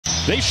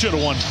They should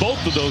have won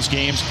both of those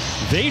games.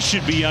 They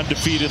should be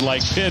undefeated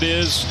like Pitt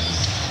is.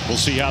 We'll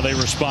see how they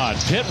respond.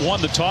 Pitt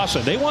won the toss,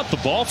 and they want the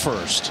ball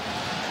first.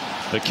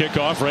 The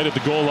kickoff right at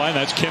the goal line.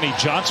 That's Kenny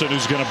Johnson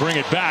who's going to bring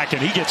it back,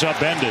 and he gets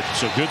upended.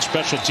 So good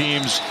special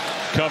teams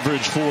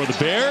coverage for the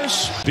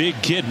Bears.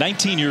 Big kid,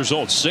 19 years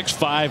old, 6'5",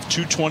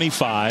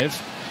 225.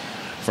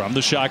 From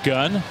the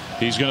shotgun,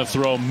 he's going to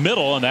throw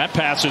middle, and that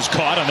pass is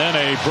caught, and then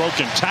a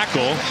broken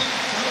tackle.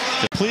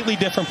 Completely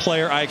different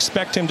player. I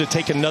expect him to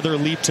take another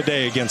leap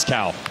today against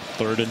Cal.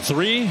 3rd and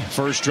 3,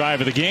 first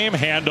drive of the game,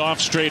 handoff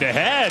straight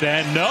ahead,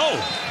 and no.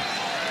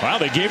 Wow,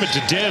 they gave it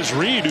to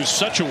Desmond Reid, who's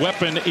such a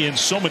weapon in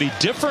so many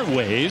different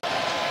ways.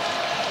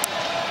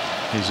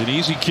 He's an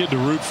easy kid to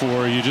root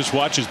for. You just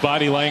watch his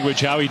body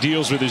language, how he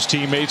deals with his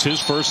teammates. His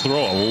first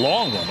throw, a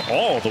long one,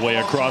 all the way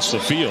across the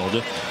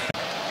field.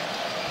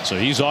 So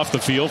he's off the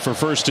field for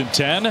 1st and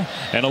 10,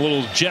 and a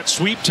little jet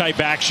sweep type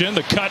action.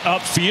 The cut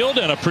upfield,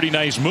 and a pretty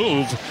nice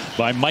move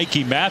by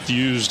Mikey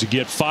Matthews to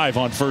get 5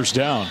 on 1st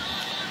down.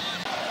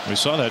 We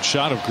saw that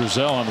shot of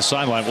Grizel on the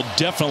sideline. We'll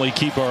definitely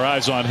keep our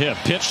eyes on him.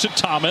 Pitch to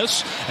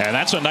Thomas, and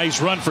that's a nice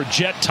run for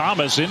Jet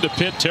Thomas into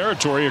Pitt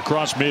territory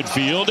across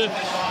midfield.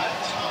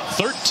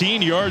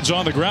 13 yards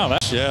on the ground.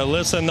 Yeah,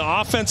 listen, the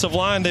offensive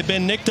line, they've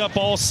been nicked up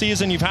all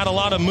season. You've had a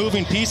lot of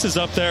moving pieces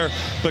up there,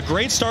 but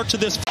great start to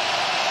this.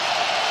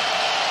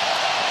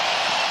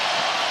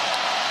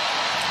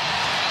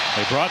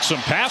 They brought some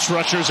pass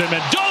rushers, and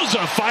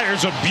Mendoza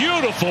fires a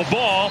beautiful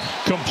ball,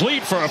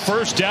 complete for a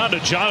 1st down to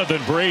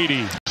Jonathan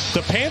Brady.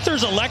 The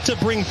Panthers elect to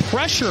bring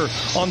pressure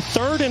on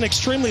 3rd and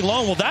extremely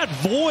long. Well, that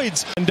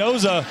voids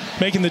Mendoza,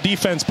 making the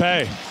defense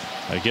pay.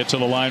 They get to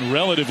the line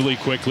relatively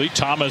quickly.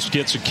 Thomas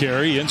gets a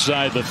carry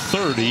inside the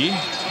 30.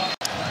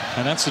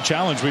 And that's the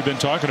challenge we've been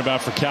talking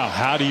about for Cal.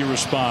 How do you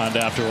respond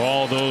after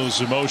all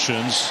those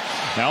emotions?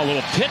 Now a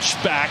little pitch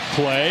back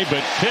play,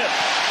 but Pitt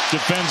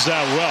defends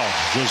that well.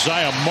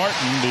 Josiah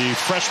Martin, the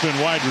freshman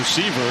wide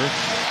receiver,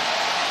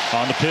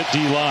 on the Pitt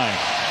D-line.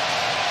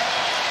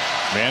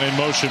 Man in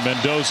motion,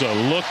 Mendoza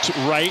looked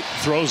right,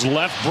 throws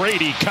left.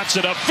 Brady cuts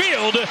it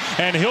upfield,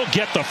 and he'll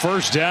get the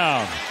 1st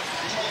down.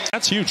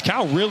 That's huge.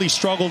 Cal really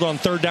struggled on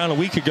 3rd down a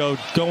week ago,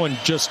 going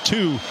just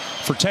 2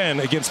 for 10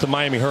 against the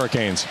Miami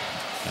Hurricanes.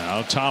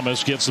 Now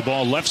Thomas gets the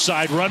ball, left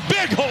side run,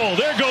 big hole,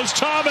 there goes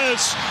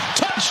Thomas.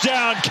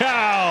 Touchdown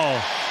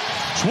Cal.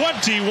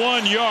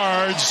 21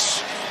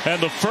 yards. And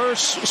the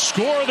first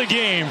score of the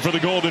game for the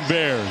Golden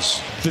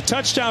Bears. The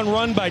touchdown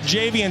run by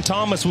Javian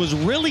Thomas was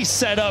really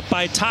set up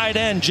by tight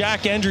end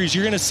Jack Endries.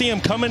 You're going to see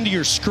him come into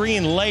your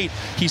screen late.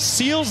 He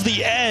seals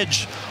the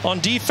edge on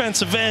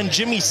defensive end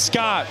Jimmy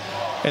Scott,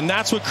 and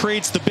that's what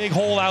creates the big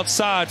hole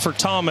outside for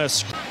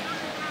Thomas.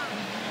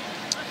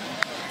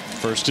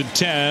 1st and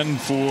 10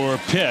 for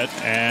Pitt,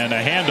 and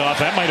a handoff.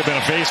 That might have been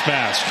a face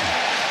mask.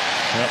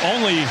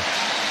 Only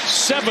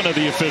 7 of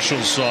the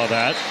officials saw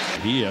that.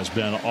 He has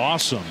been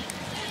awesome.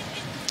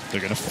 They're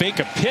going to fake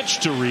a pitch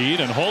to Reid,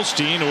 and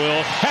Holstein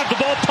will have the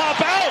ball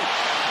pop out.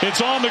 It's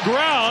on the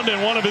ground,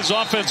 and one of his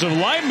offensive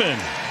linemen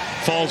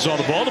falls on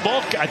the ball. The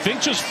ball, I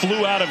think, just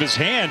flew out of his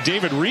hand.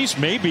 David Reese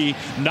maybe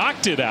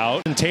knocked it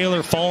out. And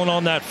Taylor falling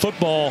on that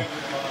football.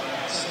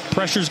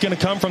 Pressure's going to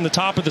come from the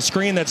top of the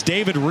screen. That's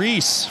David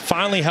Reese,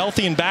 finally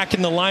healthy and back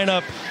in the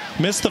lineup.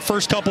 Missed the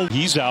first couple.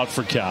 He's out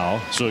for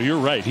Cal, so you're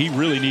right. He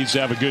really needs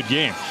to have a good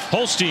game.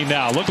 Holstein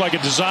now looked like a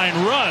design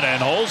run,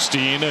 and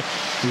Holstein,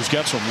 who's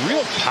got some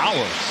real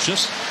power,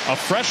 just a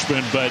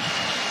freshman, but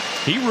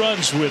he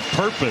runs with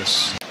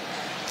purpose.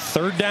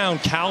 3rd down,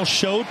 Cal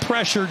showed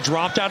pressure,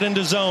 dropped out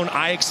into zone.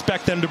 I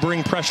expect them to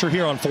bring pressure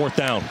here on 4th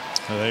down.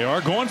 They are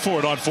going for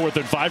it on 4th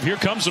and 5. Here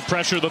comes the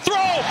pressure. The throw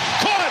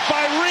caught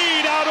by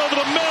Reid out over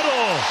the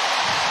middle.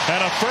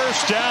 And a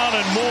 1st down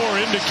and more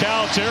into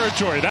Cal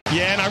territory.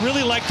 Yeah, and I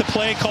really like the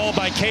play call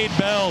by Cade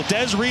Bell.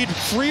 Des Reid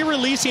free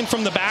releasing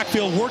from the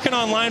backfield, working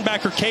on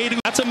linebacker Cade.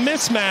 That's a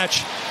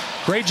mismatch.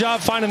 Great job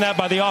finding that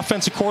by the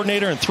offensive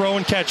coordinator, and throw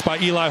and catch by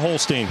Eli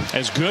Holstein.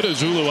 As good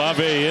as Uluave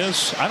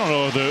is, I don't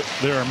know that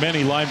there are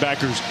many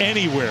linebackers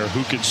anywhere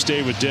who can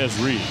stay with Des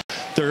Reid.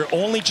 Their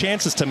only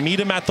chance is to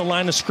meet him at the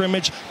line of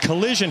scrimmage,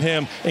 collision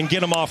him, and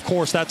get him off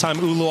course. That time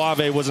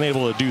Uluave wasn't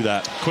able to do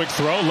that. Quick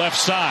throw, left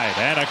side,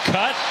 and a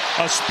cut,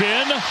 a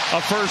spin,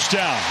 a 1st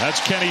down. That's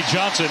Kenny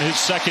Johnson, his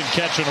 2nd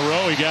catch in a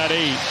row. He got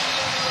 8.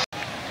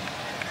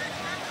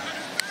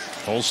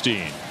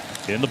 Holstein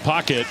in the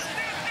pocket.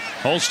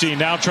 Holstein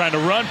now trying to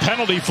run,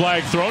 penalty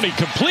flag thrown. He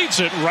completes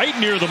it right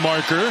near the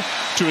marker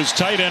to his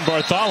tight end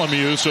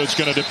Bartholomew, so it's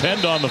going to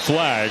depend on the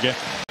flag.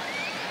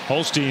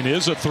 Holstein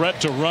is a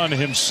threat to run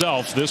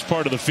himself this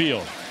part of the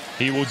field.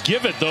 He will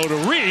give it, though, to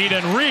Reid,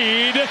 and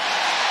Reid,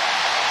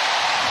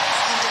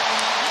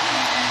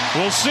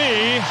 we'll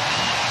see.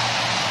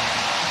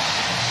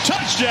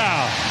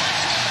 Touchdown!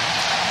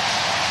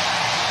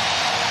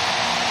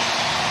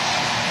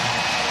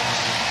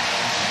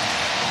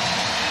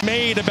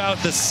 Made about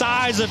the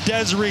size of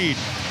Des Reid.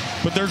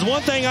 But there's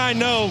one thing I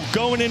know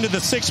going into the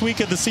 6th week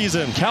of the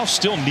season. Cal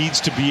still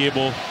needs to be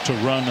able to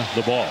run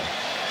the ball.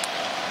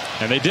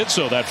 And they did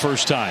so that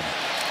first time.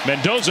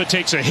 Mendoza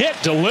takes a hit,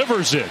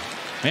 delivers it.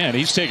 Man,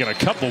 he's taken a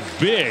couple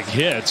big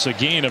hits. A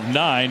gain of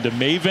 9 to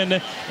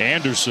Maven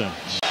Anderson.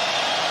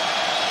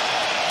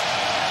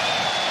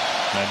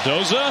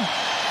 Mendoza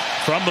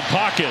from the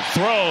pocket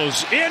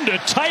throws into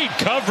tight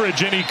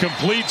coverage, and he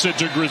completes it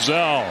to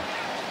Grizel.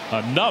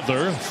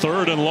 Another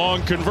 3rd and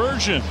long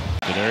conversion.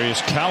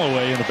 Darius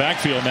Callaway in the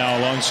backfield now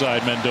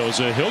alongside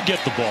Mendoza. He'll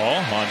get the ball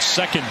on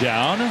 2nd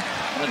down.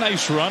 A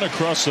nice run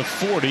across the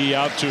 40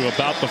 out to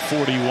about the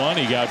 41.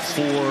 He got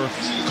 4,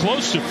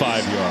 close to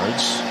 5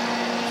 yards.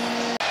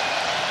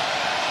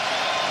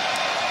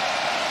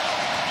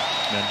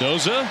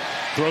 Mendoza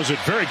throws it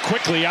very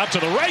quickly out to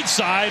the right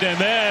side, and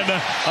then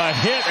a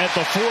hit at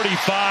the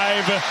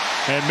 45,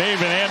 and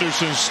Maven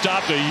Anderson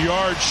stopped a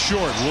yard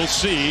short. We'll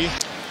see,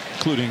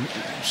 including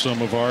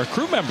some of our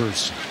crew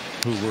members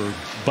who were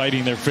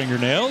biting their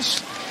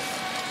fingernails.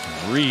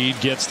 Reid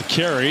gets the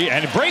carry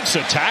and breaks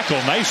a tackle.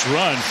 Nice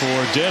run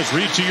for Des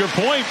Reid. To your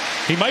point,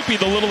 he might be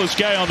the littlest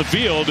guy on the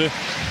field.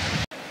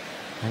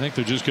 I think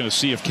they're just going to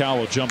see if Cal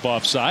will jump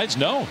off sides.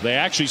 No, they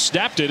actually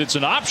snapped it. It's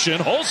an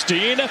option.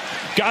 Holstein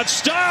got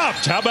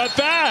stopped. How about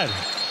that?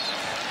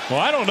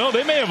 Well, I don't know.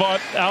 They may have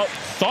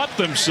outthought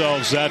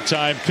themselves that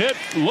time. Pitt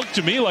looked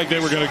to me like they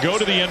were going to go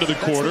to the end of the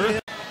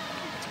quarter.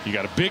 You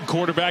got a big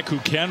quarterback who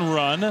can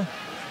run.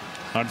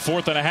 On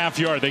 4th and a half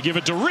yard, they give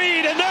it to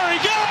Reid, and there he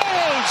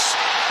goes!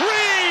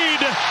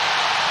 Reid!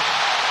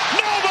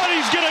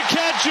 Nobody's going to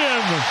catch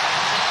him!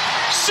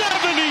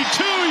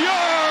 72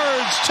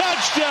 yards!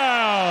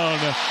 Touchdown!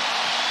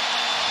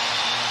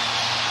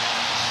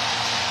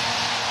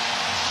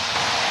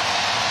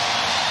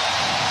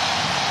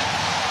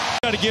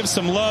 Got to give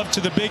some love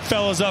to the big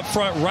fellas up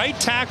front. Right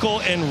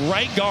tackle and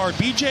right guard,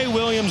 B.J.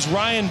 Williams,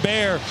 Ryan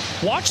Baer.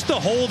 Watch the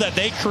hole that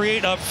they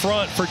create up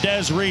front for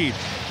Des Reid.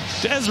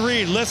 Des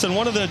Reid, listen,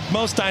 one of the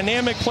most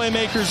dynamic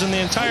playmakers in the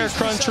entire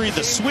country,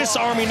 the Swiss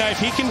Army knife.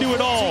 He can do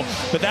it all.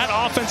 But that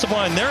offensive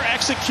line, their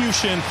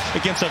execution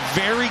against a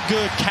very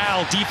good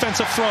Cal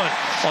defensive front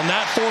on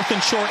that 4th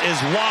and short is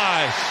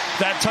why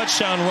that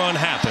touchdown run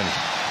happened.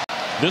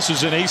 This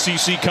is an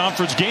ACC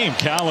conference game,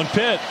 Cal and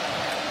Pitt.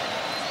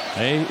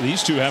 Hey,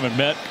 these two haven't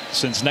met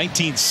since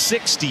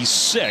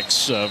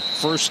 1966.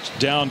 First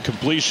down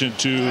completion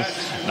to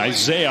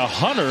Isaiah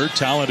Hunter,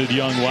 talented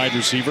young wide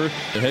receiver.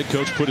 The head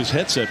coach put his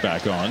headset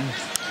back on.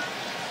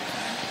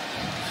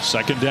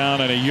 2nd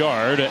down and a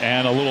yard,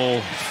 and a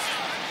little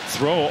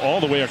throw all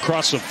the way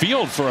across the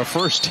field for a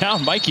 1st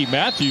down. Mikey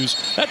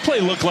Matthews. That play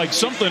looked like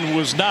something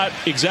was not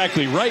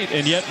exactly right,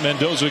 and yet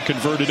Mendoza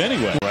converted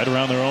anyway. Right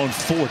around their own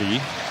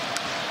 40.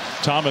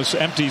 Thomas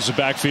empties the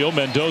backfield.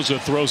 Mendoza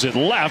throws it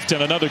left,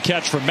 and another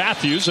catch from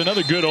Matthews.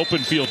 Another good open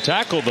field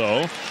tackle,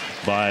 though,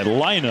 by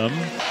Lynham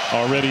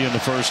already in the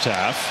 1st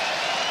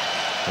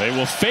half. They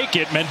will fake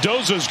it.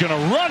 Mendoza's going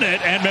to run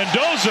it, and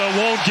Mendoza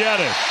won't get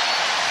it.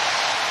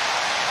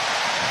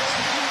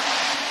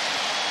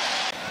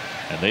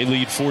 And they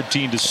lead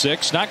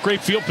 14-6. Not great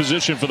field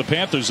position for the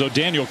Panthers, though.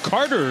 Daniel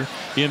Carter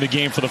in the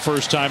game for the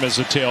first time as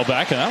a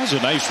tailback, and that was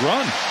a nice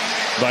run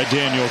by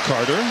Daniel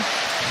Carter.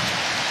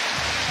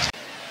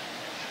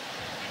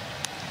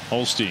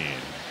 Holstein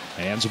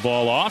hands the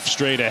ball off,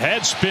 straight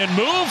ahead, spin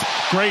move,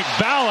 great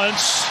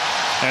balance,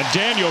 and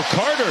Daniel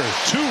Carter,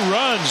 2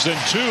 runs and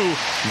 2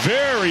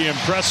 very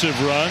impressive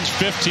runs,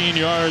 15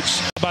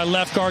 yards. By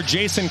left guard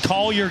Jason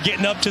Collier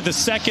getting up to the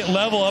 2nd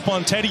level up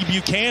on Teddy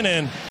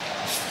Buchanan.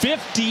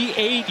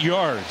 58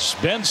 yards.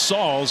 Ben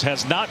Sauls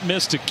has not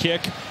missed a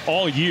kick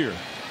all year.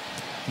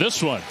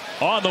 This one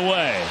on the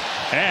way,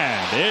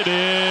 and it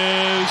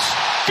is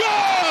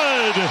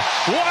good!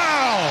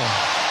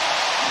 Wow!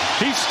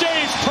 He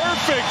stays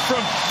perfect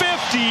from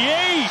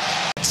 58.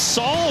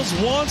 Sauls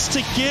wants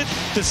to get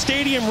the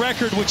stadium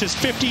record, which is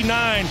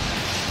 59.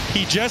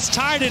 He just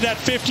tied it at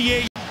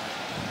 58.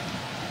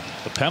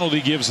 The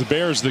penalty gives the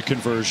Bears the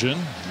conversion.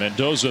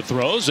 Mendoza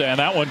throws, and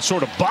that one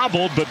sort of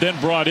bobbled, but then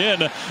brought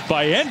in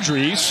by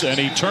Endries, and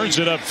he turns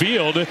it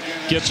upfield,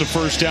 gets a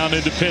 1st down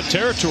into Pitt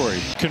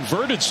territory.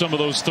 Converted some of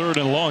those 3rd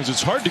and longs.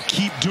 It's hard to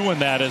keep doing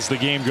that as the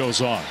game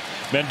goes on.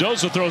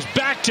 Mendoza throws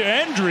back to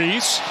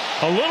Endries.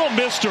 A little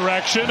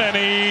misdirection, and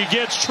he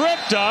gets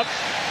tripped up.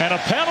 And a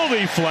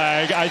penalty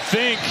flag, I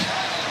think,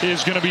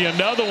 is going to be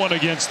another one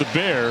against the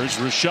Bears.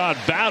 Rashad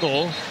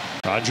Battle.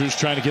 Rodgers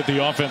trying to get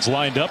the offense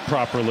lined up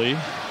properly.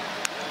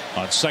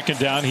 On 2nd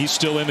down, he's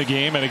still in the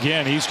game. And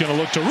again, he's going to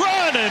look to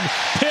run. And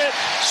Pitt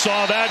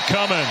saw that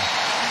coming.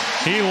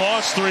 He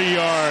lost 3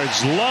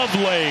 yards.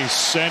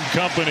 Lovelace and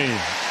company.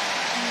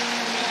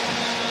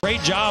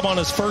 Great job on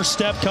his first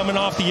step coming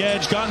off the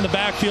edge. Got in the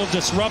backfield,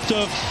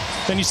 disruptive.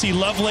 Then you see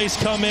Lovelace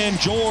come in.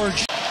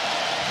 George.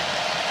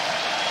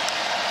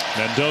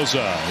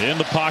 Mendoza in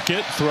the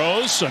pocket,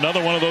 throws.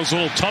 Another one of those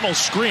little tunnel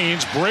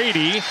screens.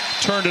 Brady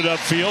turned it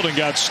upfield and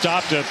got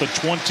stopped at the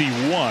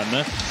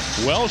 21.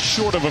 Well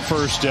short of a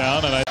 1st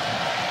down. And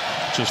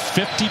just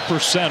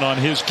 50% on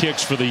his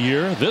kicks for the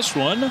year. This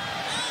one,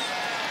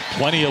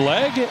 plenty of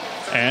leg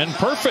and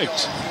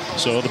perfect.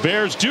 So the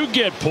Bears do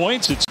get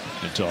points. It's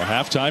Until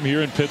halftime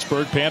here in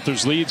Pittsburgh.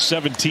 Panthers lead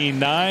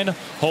 17-9.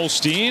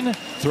 Holstein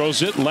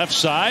throws it left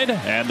side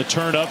and the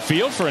turn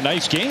upfield for a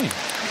nice gain.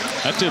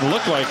 That didn't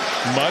look like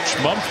much.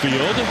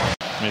 Mumfield.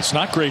 It's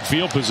not great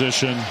field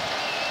position.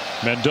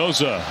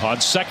 Mendoza on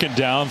second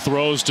down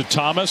throws to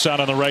Thomas out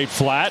on the right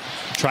flat,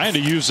 trying to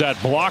use that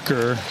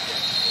blocker,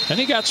 and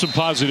he got some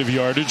positive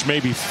yardage,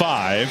 maybe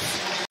 5.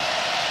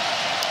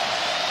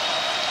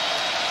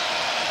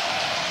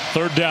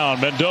 Third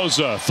down,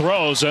 Mendoza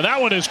throws, and that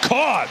one is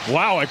caught.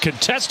 Wow, a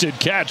contested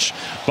catch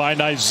by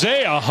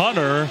Isaiah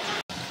Hunter.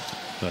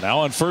 So now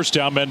on first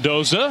down,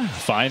 Mendoza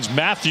finds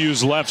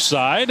Matthews left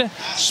side,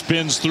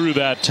 spins through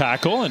that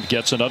tackle, and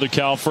gets another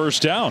Cal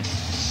first down.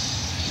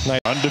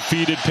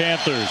 Undefeated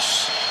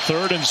Panthers.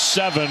 3rd and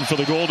 7 for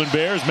the Golden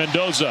Bears.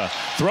 Mendoza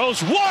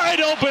throws wide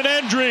open.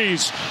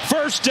 Endries.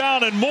 First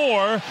down and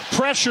more.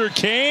 Pressure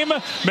came.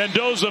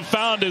 Mendoza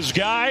found his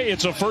guy.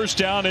 It's a first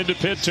down into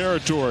Pitt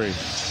territory.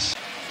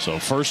 So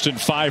 1st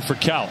and 5 for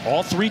Cal.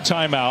 All 3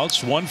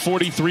 timeouts.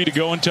 1:43 to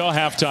go until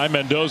halftime.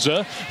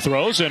 Mendoza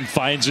throws and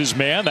finds his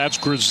man. That's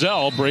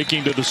Grizel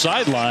breaking to the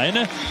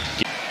sideline.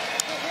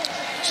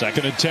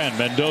 2nd and 10.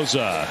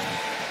 Mendoza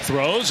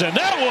throws, and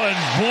that one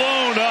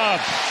blown up.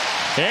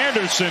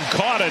 Anderson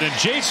caught it, and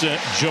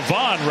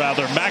Javon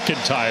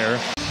McIntyre.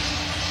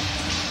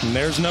 And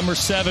there's number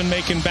 7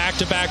 making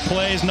back-to-back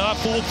plays. Not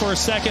fooled for a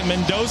second.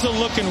 Mendoza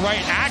looking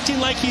right, acting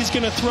like he's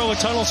going to throw a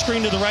tunnel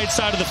screen to the right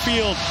side of the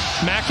field.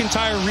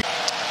 McIntyre.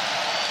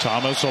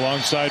 Thomas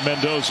alongside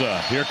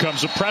Mendoza. Here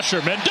comes the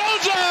pressure.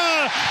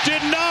 Mendoza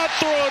did not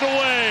throw it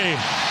away,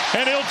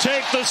 and he'll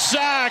take the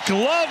sack.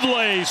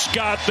 Lovelace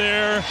got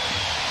there.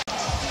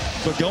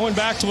 But going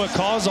back to what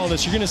caused all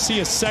this, you're going to see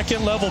a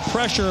second-level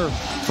pressure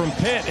from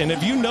Pitt. And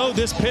if you know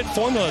this Pitt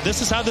formula,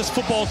 this is how this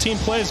football team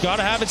plays. Got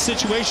to have its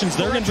situations.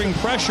 They're going to bring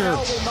pressure.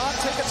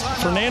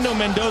 Fernando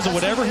Mendoza,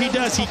 whatever he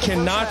does, he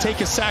cannot take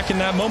a sack in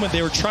that moment.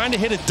 They were trying to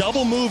hit a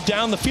double move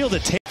down the field.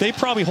 They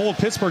probably hold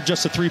Pittsburgh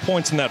just to 3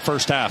 points in that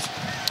first half.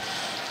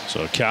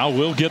 So Cal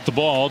will get the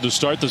ball to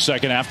start the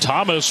second half.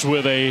 Thomas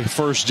with a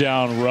first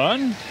down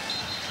run.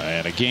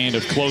 And a gain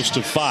of close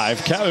to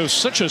 5. It was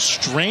such a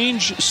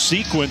strange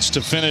sequence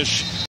to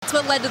finish. That's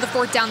what led to the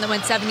 4th down that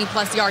went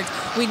 70-plus yards.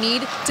 We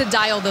need to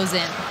dial those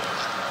in.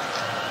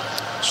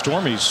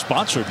 Stormy's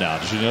sponsored now.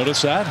 Did you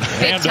notice that?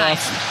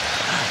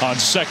 Handoff on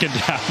second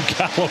down.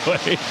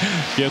 Callaway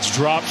gets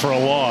dropped for a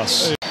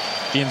loss.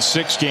 In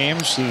 6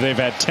 games, they've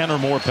had 10 or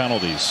more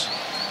penalties.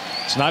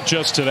 It's not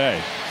just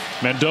today.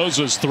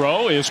 Mendoza's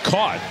throw is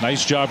caught.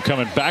 Nice job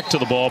coming back to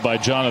the ball by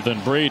Jonathan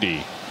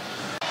Brady.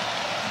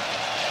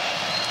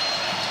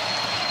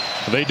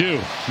 They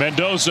do.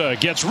 Mendoza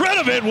gets rid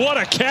of it. What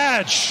a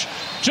catch.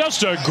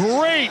 Just a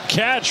great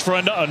catch for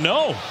a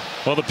no.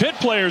 Well, the Pitt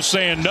players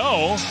saying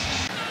no.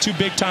 2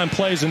 big-time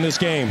plays in this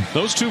game.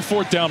 Those 2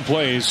 4th down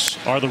plays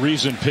are the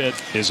reason Pitt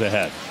is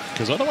ahead.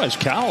 Because otherwise,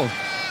 Cal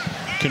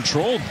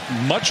controlled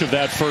much of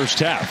that first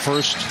half.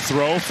 First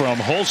throw from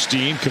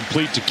Holstein,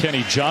 complete to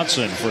Kenny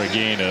Johnson for a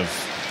gain of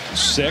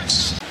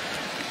 6.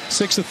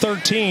 6 of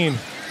 13.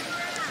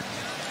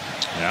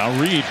 Now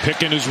Reid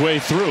picking his way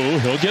through.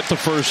 He'll get the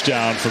first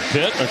down for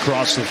Pitt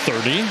across the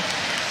 30.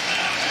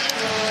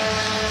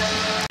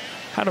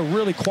 Had a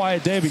really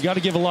quiet day, but you got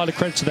to give a lot of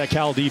credit to that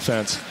Cal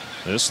defense.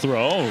 This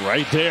throw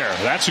right there.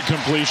 That's a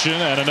completion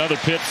and another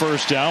Pitt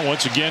first down.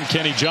 Once again,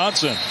 Kenny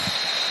Johnson.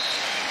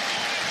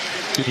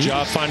 Good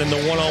job finding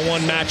the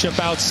one-on-one matchup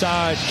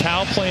outside.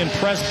 Cal playing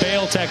press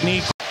bail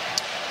technique.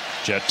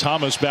 Jet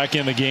Thomas back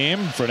in the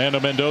game. Fernando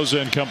Mendoza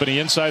and company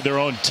inside their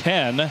own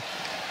 10.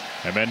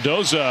 And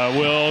Mendoza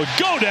will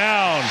go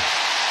down.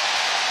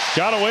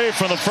 Got away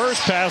from the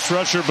first pass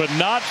rusher, but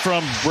not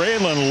from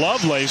Braylan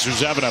Lovelace,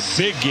 who's having a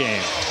big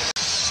game.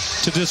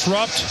 To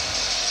disrupt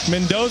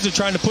Mendoza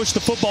trying to push the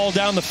football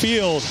down the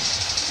field.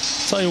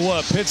 Tell you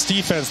what, Pitt's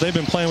defense, they've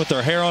been playing with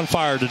their hair on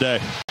fire today.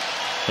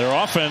 They're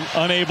often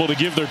unable to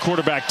give their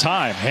quarterback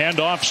time.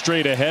 Handoff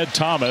straight ahead.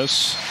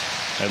 Thomas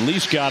at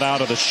least got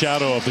out of the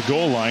shadow of the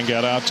goal line,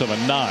 got out to the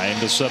 9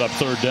 to set up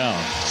 3rd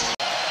down.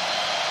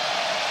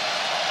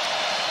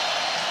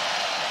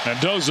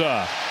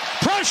 Mendoza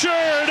pressured,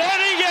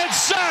 and he gets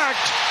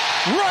sacked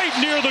right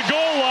near the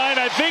goal line.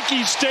 I think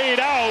he stayed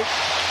out.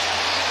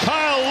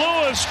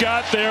 Kyle Lewis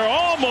got there,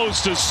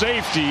 almost a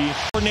safety.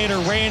 Coordinator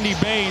Randy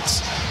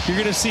Bates, you're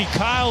going to see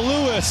Kyle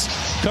Lewis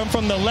come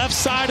from the left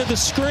side of the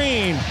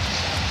screen.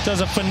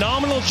 Does a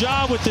phenomenal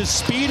job with his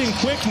speed and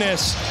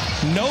quickness.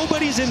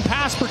 Nobody's in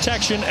pass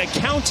protection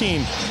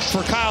accounting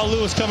for Kyle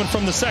Lewis coming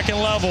from the second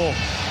level.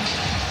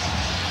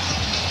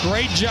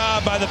 Great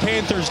job by the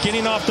Panthers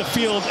getting off the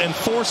field and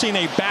forcing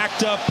a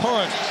backed-up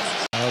punt.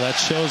 That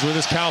shows where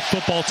this Cal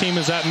football team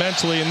is at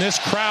mentally, and this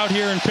crowd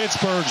here in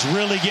Pittsburgh's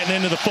really getting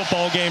into the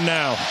football game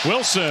now.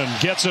 Wilson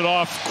gets it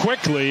off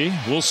quickly.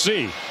 We'll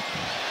see.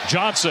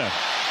 Johnson,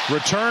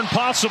 return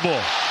possible.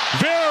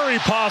 Very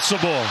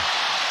possible.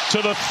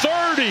 To the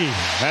 30,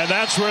 and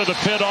that's where the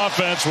Pitt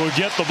offense will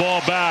get the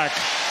ball back.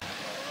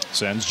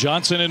 Sends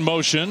Johnson in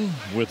motion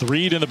with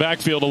Reid in the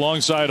backfield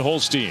alongside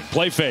Holstein.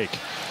 Play fake.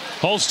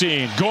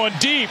 Holstein going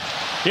deep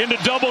into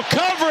double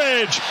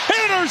coverage.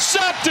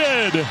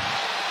 Intercepted.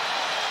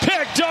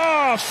 Picked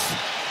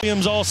off.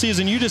 Williams all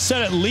season. You just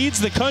said it, leads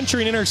the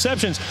country in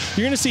interceptions.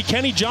 You're going to see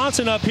Kenny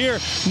Johnson up here,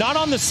 not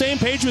on the same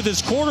page with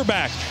his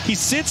quarterback. He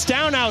sits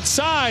down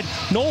outside.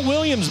 Noel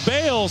Williams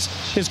bails.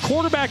 His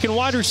quarterback and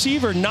wide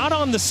receiver not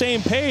on the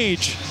same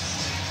page.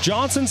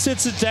 Johnson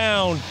sits it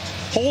down.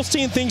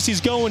 Holstein thinks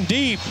he's going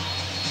deep.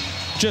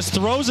 Just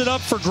throws it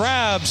up for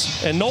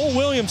grabs. And Noel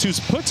Williams, who's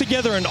put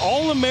together an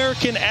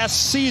All-American-esque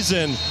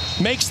season,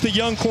 makes the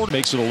young quarterback.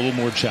 Makes it a little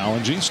more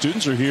challenging.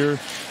 Students are here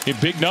in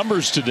big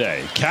numbers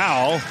today.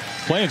 Cal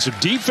playing some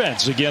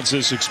defense against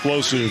this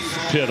explosive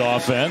Pitt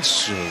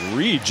offense.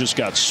 Reid just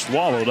got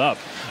swallowed up.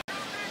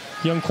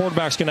 Young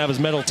quarterback's going to have his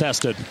mettle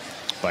tested.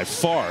 By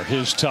far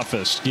his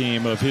toughest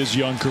game of his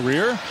young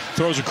career.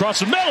 Throws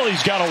across the middle.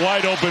 He's got a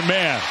wide open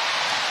man.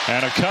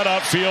 And a cut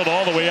up field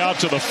all the way out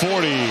to the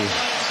 40.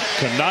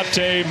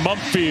 Kanate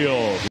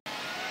Mumpfield.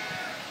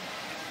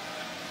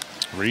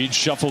 Reid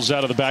shuffles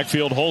out of the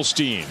backfield.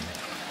 Holstein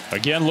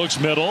again looks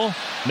middle.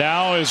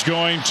 Now is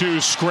going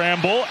to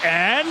scramble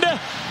and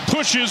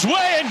push his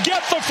way and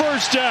get the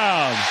first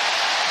down.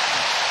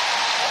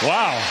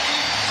 Wow.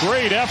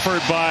 Great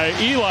effort by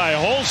Eli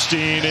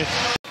Holstein.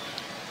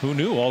 Who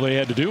knew all they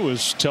had to do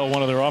was tell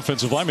one of their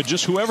offensive linemen,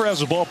 just whoever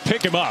has the ball,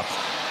 pick him up.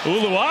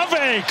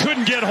 Uluave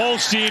couldn't get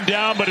Holstein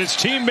down, but his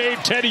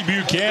teammate Teddy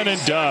Buchanan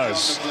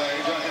does.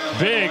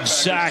 Big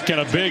sack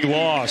and a big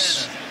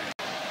loss.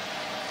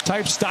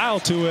 Type style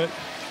to it.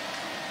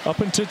 Up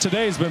until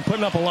today, he's been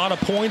putting up a lot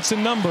of points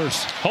and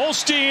numbers.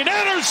 Holstein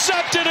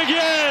intercepted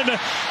again.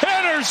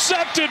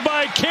 Intercepted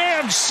by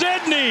Cam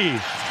Sidney,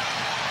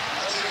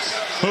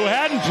 who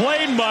hadn't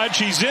played much.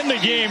 He's in the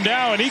game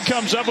now, and he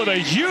comes up with a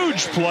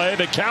huge play.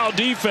 The Cal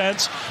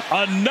defense,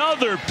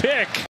 another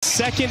pick.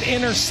 Second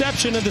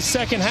interception of the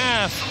second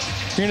half.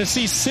 You're going to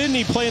see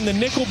Sidney playing the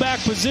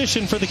nickelback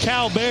position for the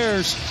Cal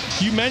Bears.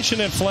 You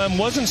mentioned it, Flem.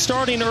 Wasn't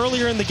starting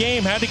earlier in the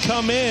game. Had to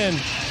come in.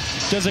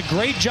 Does a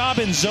great job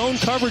in zone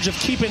coverage of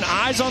keeping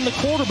eyes on the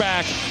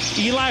quarterback.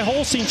 Eli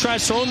Holstein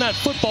tries throwing that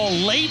football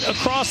late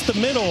across the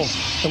middle.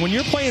 And when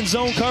you're playing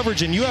zone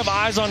coverage and you have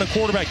eyes on a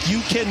quarterback,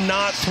 you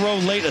cannot throw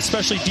late,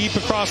 especially deep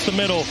across the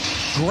middle.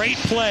 Great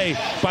play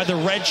by the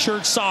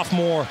redshirt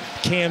sophomore,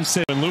 Cam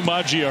Sidney. And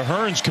Lumagia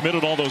Hearns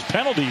committed all those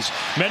penalties.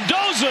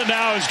 Mendoza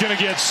now is going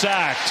to get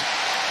sacked.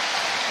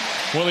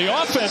 Well, the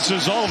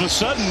offenses all of a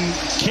sudden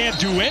can't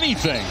do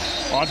anything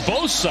on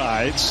both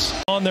sides.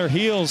 On their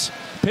heels,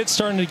 Pitt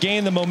starting to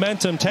gain the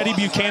momentum. Teddy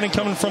Buchanan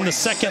coming from the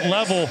second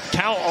level.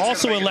 Cal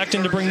also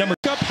electing to bring number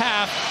up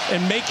half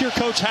and make your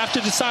coach have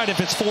to decide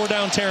if it's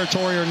 4-down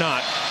territory or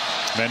not.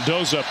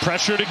 Mendoza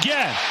pressured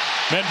again.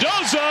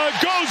 Mendoza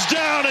goes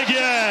down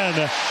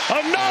again.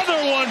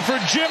 Another one for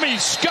Jimmy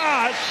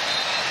Scott.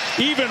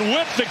 Even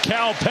with the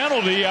Cal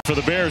penalty for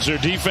the Bears, their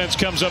defense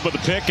comes up with a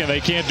pick and they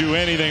can't do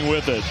anything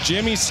with it.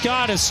 Jimmy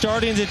Scott is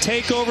starting to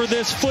take over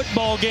this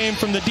football game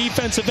from the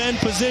defensive end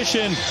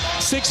position.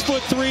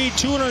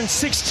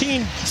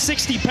 6'3",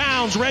 60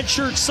 pounds,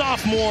 redshirt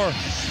sophomore,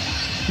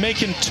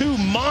 making two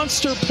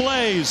monster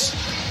plays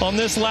on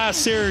this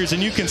last series,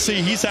 and you can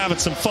see he's having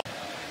some fun.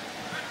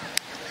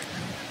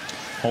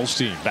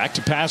 Holstein back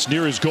to pass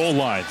near his goal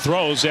line.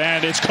 Throws,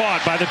 and it's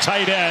caught by the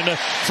tight end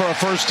for a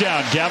first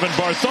down. Gavin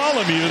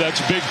Bartholomew, that's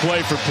a big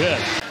play for Pitt.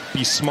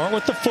 Be smart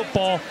with the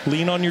football.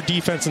 Lean on your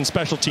defense and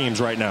special teams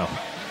right now.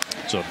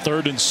 So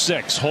 3rd and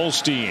 6.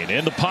 Holstein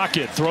in the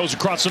pocket. Throws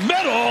across the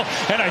middle,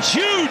 and a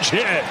huge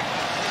hit.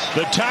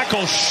 The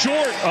tackle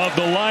short of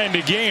the line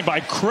to gain by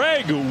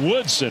Craig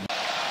Woodson.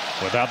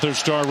 Without their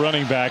star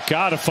running back,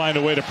 got to find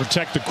a way to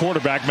protect the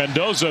quarterback.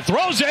 Mendoza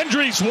throws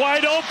Endries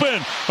wide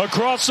open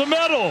across the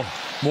middle.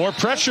 More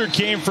pressure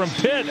came from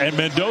Pitt, and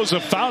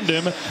Mendoza found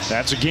him.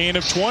 That's a gain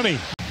of 20.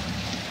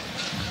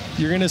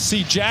 You're going to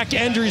see Jack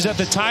Endries at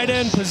the tight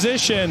end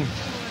position,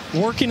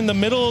 working in the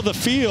middle of the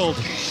field.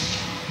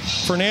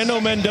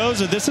 Fernando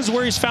Mendoza, this is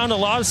where he's found a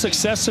lot of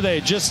success today.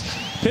 Just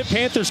Pitt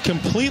Panthers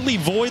completely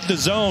void the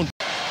zone.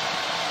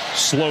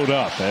 Slowed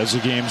up as the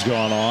game's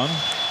gone on.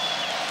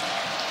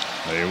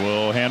 They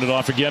will hand it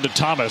off again to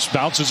Thomas.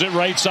 Bounces it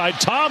right side.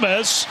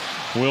 Thomas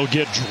will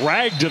get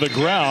dragged to the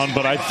ground,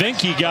 but I think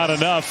he got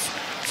enough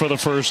for the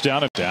first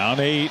down. Down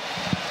 8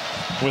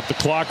 with the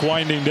clock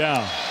winding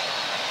down.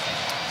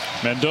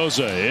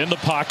 Mendoza in the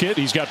pocket.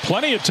 He's got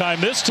plenty of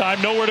time this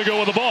time. Nowhere to go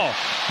with the ball.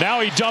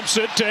 Now he dumps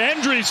it to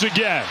Endries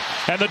again.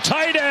 And the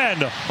tight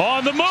end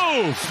on the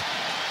move.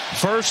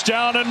 First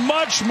down and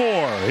much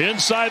more.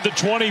 Inside the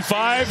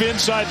 25,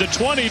 inside the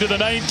 20 to the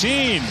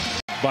 19.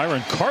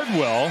 Byron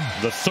Cardwell,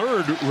 the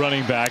 3rd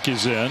running back,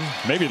 is in.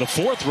 Maybe the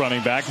 4th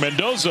running back.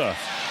 Mendoza,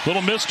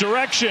 little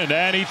misdirection,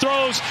 and he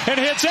throws and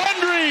hits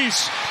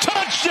Endries.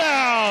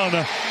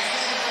 Touchdown!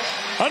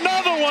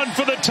 Another one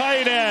for the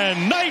tight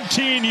end.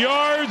 19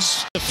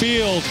 yards. The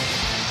field.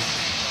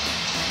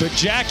 But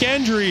Jack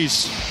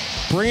Endries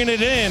bringing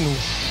it in.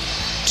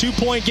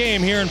 2-point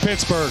game here in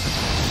Pittsburgh.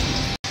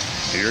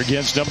 Here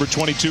against number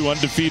 22,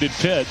 undefeated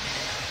Pitt.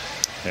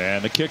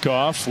 And the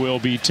kickoff will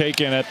be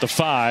taken at the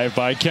 5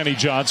 by Kenny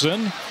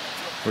Johnson.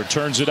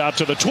 Returns it out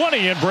to the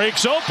 20 and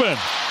breaks open.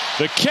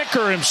 The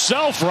kicker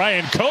himself,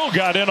 Ryan Coe,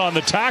 got in on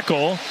the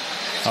tackle.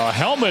 A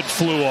helmet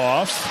flew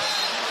off.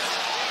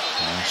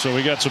 So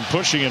we got some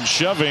pushing and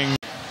shoving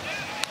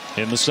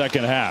in the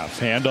second half.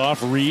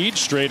 Handoff, Reid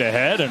straight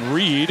ahead, and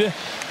Reid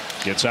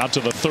gets out to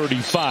the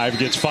 35,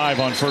 gets 5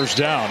 on first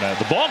down.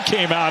 The ball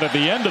came out at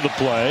the end of the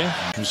play.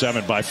 He's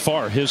having by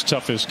far his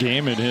toughest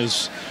game in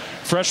his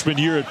freshman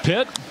year at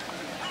Pitt.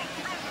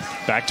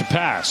 Back to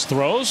pass,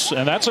 throws,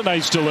 and that's a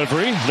nice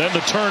delivery. Then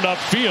the turn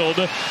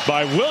upfield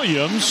by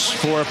Williams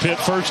for a Pitt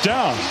first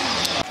down.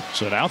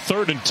 So now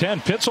 3rd and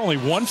 10. Pitt's only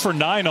 1 for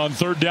 9 on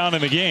third down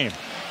in the game.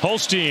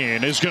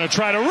 Holstein is going to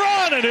try to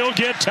run, and he'll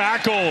get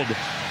tackled.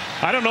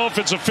 I don't know if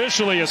it's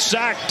officially a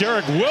sack.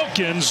 Derek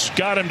Wilkins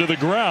got him to the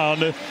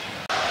ground.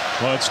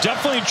 Well, it's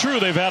definitely true.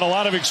 They've had a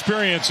lot of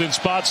experience in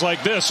spots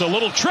like this. A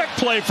little trick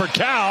play for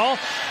Cal,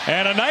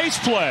 and a nice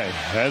play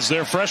as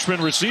their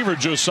freshman receiver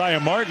Josiah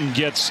Martin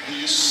gets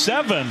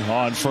 7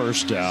 on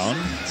first down.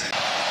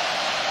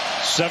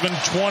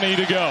 7:20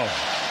 to go.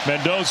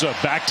 Mendoza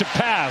back to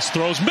pass,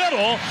 throws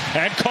middle,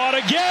 and caught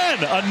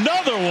again.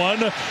 Another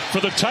one for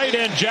the tight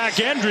end Jack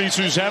Endries,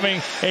 who's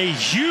having a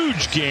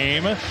huge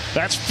game.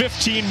 That's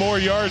 15 more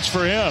yards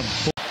for him.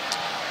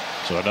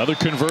 So another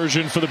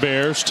conversion for the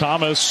Bears.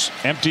 Thomas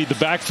emptied the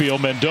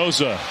backfield.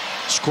 Mendoza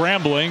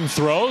scrambling,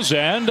 throws,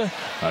 and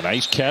a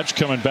nice catch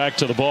coming back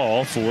to the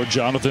ball for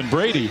Jonathan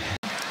Brady.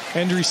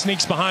 Endries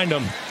sneaks behind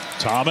him.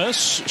 Thomas,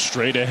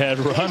 straight ahead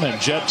run,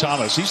 and Jet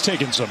Thomas, he's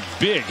taken some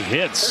big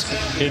hits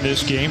in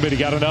this game, but he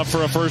got enough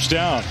for a first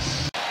down.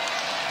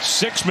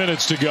 6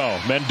 minutes to go.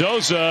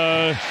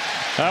 Mendoza,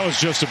 that was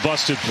just a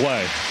busted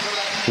play.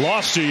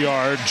 Lost a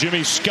yard.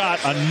 Jimmy Scott,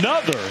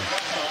 another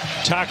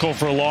tackle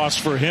for loss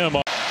for him.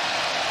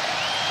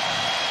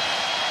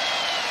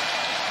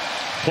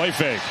 Play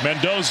fake.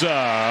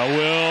 Mendoza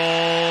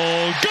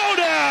will go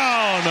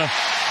down.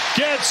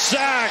 Gets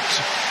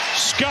sacked.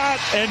 Scott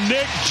and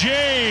Nick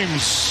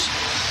James.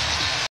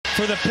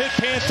 For the Pitt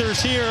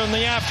Panthers here in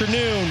the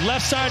afternoon.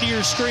 Left side of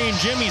your screen,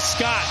 Jimmy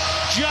Scott,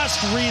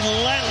 just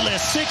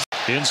relentless.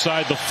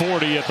 Inside the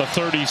 40 at the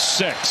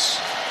 36.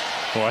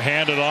 Well,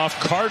 hand it off.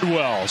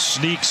 Cardwell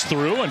sneaks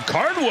through, and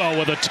Cardwell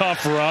with a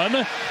tough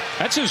run.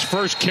 That's his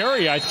first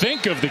carry, I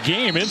think, of the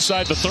game.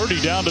 Inside the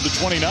 30 down to the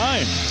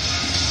 29.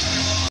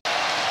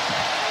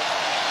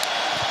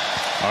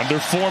 Under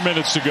 4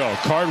 minutes to go.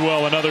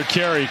 Cardwell, another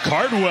carry.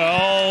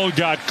 Cardwell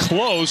got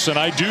close, and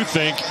I do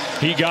think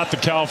he got the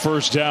Cal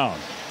first down.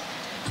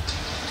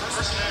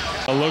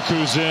 Look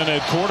who's in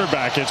at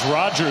quarterback. It's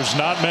Rogers,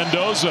 not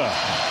Mendoza.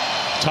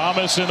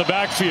 Thomas in the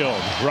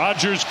backfield.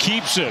 Rogers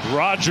keeps it.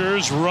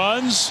 Rogers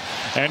runs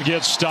and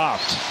gets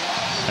stopped.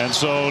 And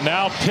so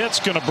now Pitt's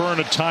going to burn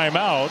a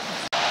timeout.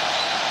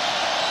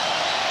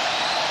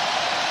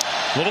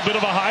 A little bit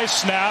of a high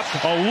snap,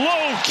 a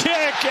low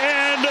kick,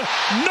 and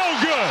no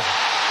good.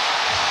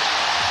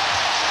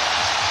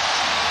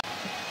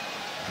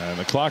 And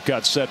the clock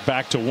got set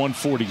back to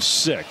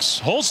 1:46.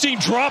 Holstein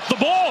dropped the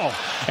ball,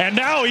 and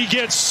now he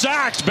gets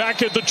sacked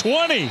back at the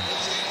 20.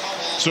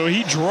 So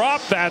he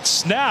dropped that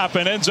snap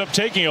and ends up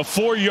taking a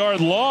 4-yard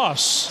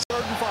loss.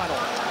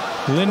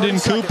 Lyndon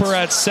Cooper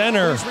at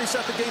center. Please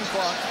reset the game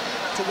clock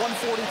to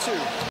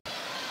 1:42.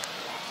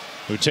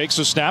 Who takes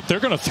a snap? They're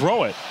going to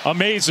throw it.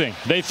 Amazing.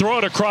 They throw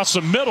it across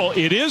the middle.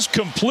 It is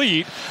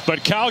complete,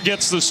 but Cal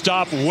gets the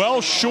stop well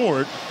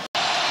short.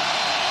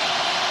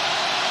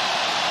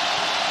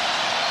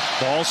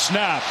 Ball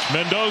snapped.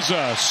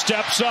 Mendoza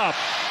steps up,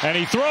 and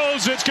he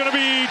throws. It's going to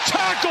be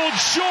tackled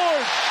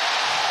short.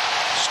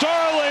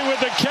 Starling with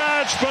the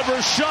catch, but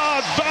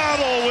Rashad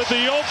Battle with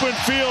the open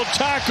field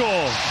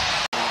tackle.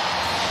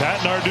 Pat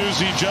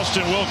Narduzzi,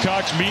 Justin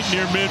Wilcox meet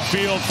near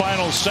midfield.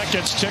 Final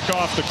seconds tick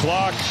off the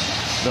clock.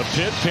 The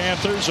Pitt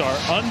Panthers are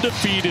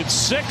undefeated,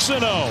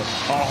 6-0.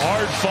 A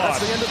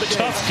hard-fought,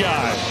 tough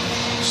guy,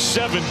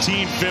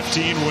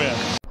 17-15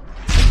 win.